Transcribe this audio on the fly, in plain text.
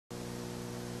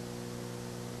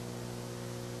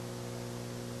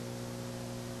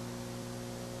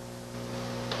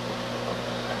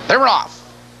They're off.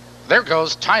 There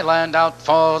goes Thailand out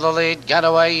for the lead,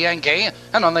 Getaway Yankee.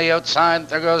 And on the outside,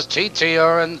 there goes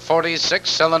TTR in 46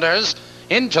 cylinders.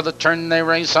 Into the turn they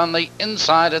race. On the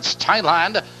inside, it's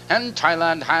Thailand. And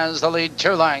Thailand has the lead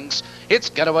 2 lengths. It's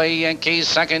Getaway Yankee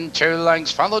second, 2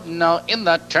 lengths. Followed now in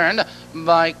that turn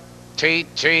by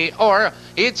TTR.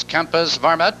 It's Campus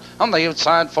Varmint. On the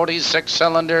outside, 46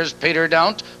 cylinders, Peter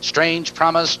Daunt. Strange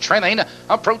Promise trailing.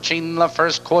 Approaching the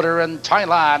first quarter, and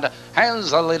Thailand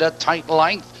has the lead, a tight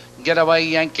length. Getaway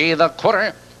Yankee the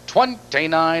quarter,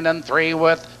 29 and 3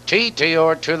 with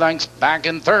TTR 2 lengths back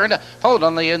in third. Followed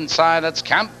on the inside, it's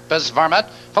Campus Varmint.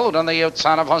 Followed on the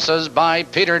outside of horses by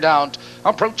Peter Daunt.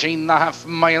 Approaching the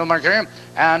half-mile marker,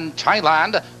 and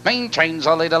Thailand maintains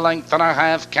a lead, a length and a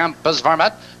half. Campus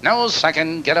Varmint now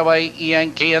second, Getaway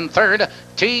Yankee in third.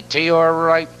 TTR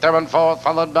right there in fourth,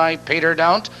 followed by Peter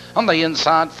Daunt. On the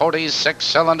inside, 46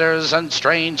 cylinders and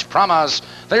Strange Promise.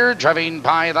 They're driven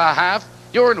by the half.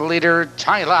 Your leader,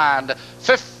 Thailand,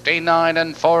 59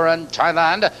 and 4, and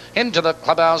Thailand into the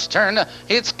clubhouse turn.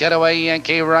 It's Getaway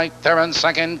Yankee right there in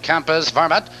second. Campus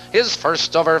Varmint is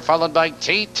first over, followed by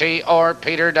TTR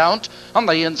Peter Daunt. On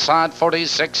the inside,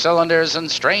 46 cylinders and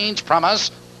Strange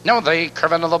Promise. Now they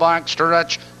curve into the back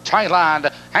stretch.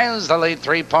 Thailand has the lead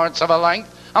 3 parts of a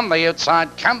length. On the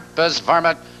outside, Campus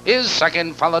Varmint is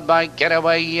second, followed by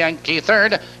Getaway Yankee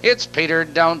third. It's Peter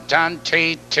Daunt and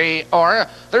TTR.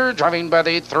 They're driving by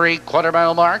the 3/4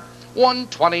 mile mark.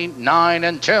 129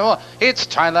 and 2. It's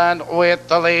Thailand with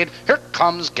the lead. Here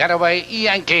comes Getaway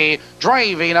Yankee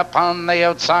driving up on the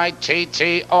outside.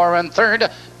 TTR in third.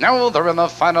 Now they're in the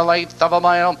final 1/8 of a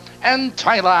mile, and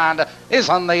Thailand is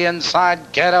on the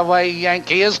inside. Getaway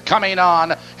Yankee is coming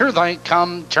on. Here they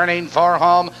come, turning for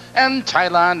home, and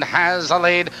Thailand has the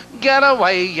lead.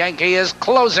 Getaway Yankee is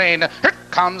closing. Here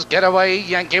comes Getaway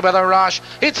Yankee with a rush.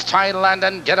 It's Thailand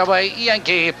and Getaway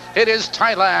Yankee. It is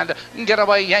Thailand,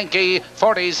 Getaway Yankee,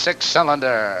 46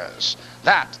 cylinders.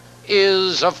 That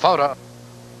is a photo.